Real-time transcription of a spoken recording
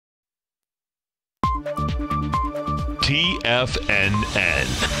TFNN.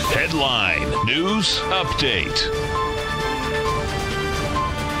 Headline News Update.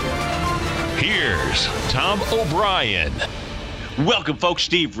 Here's Tom O'Brien. Welcome, folks.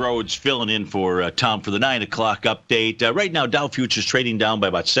 Steve Rhodes filling in for Tom for the 9 o'clock update. Right now, Dow futures trading down by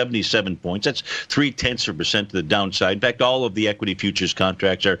about 77 points. That's 0.3% to the downside. In fact, all of the equity futures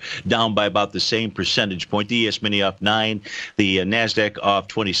contracts are down by about the same percentage point. The ES Mini off 9, the NASDAQ off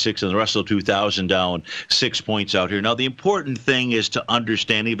 26, and the Russell 2000 down 6 points out here. Now, the important thing is to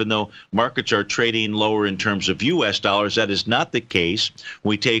understand, even though markets are trading lower in terms of U.S. dollars, that is not the case.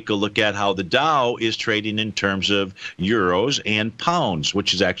 We take a look at how the Dow is trading in terms of euros and pounds,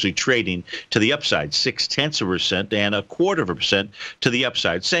 which is actually trading to the upside, 0.6% and 0.25% to the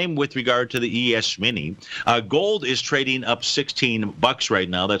upside. Same with regard to the ES Mini. Gold is trading up $16 right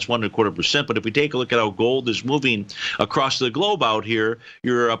now. That's 1.25%. But if we take a look at how gold is moving across the globe out here,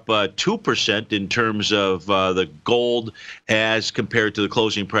 you're up 2% in terms of the gold as compared to the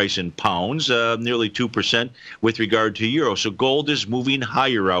closing price in pounds, nearly 2% with regard to euro. So gold is moving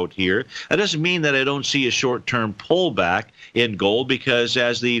higher out here. That doesn't mean that I don't see a short-term pullback in gold, because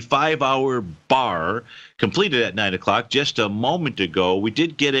as the 5-hour bar completed at 9 o'clock just a moment ago, we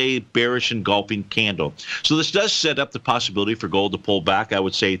did get a bearish engulfing candle. So this does set up the possibility for gold to pull back. I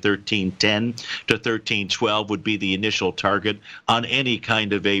would say 1310 to 1312 would be the initial target on any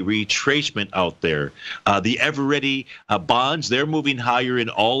kind of a retracement out there. The ever-ready bonds, they're moving higher in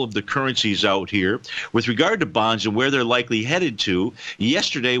all of the currencies out here. With regard to bonds and where they're likely headed to,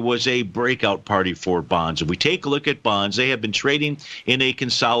 yesterday was a breakout party for bonds. If we take a look at bonds, they have been trading in a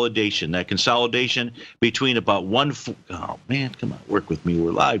consolidation. That consolidation between about oh man, come on, work with me.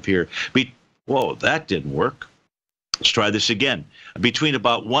 We're live here. Whoa, that didn't work. Let's try this again. Between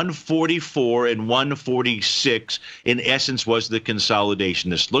about 144 and 146, in essence, was the consolidation.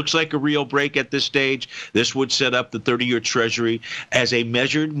 This looks like a real break at this stage. This would set up the 30-year Treasury as a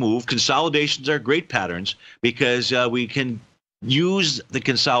measured move. Consolidations are great patterns because we can use the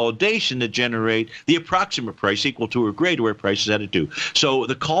consolidation to generate the approximate price equal to or greater where price is headed to. So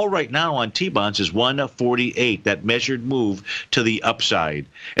the call right now on T-bonds is 148, that measured move to the upside.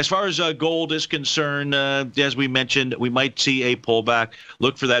 As far as gold is concerned, as we mentioned, we might see a pullback.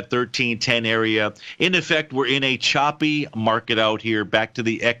 Look for that 1310 area. In effect, we're in a choppy market out here, back to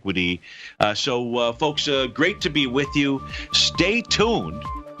the equity. So, folks, great to be with you. Stay tuned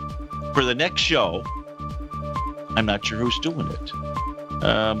for the next show. I'm not sure who's doing it.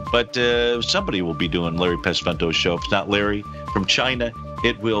 But somebody will be doing Larry Pesvento's show. If it's not Larry from China,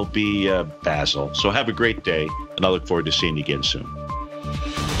 it will be Basil. So have a great day, and I look forward to seeing you again soon.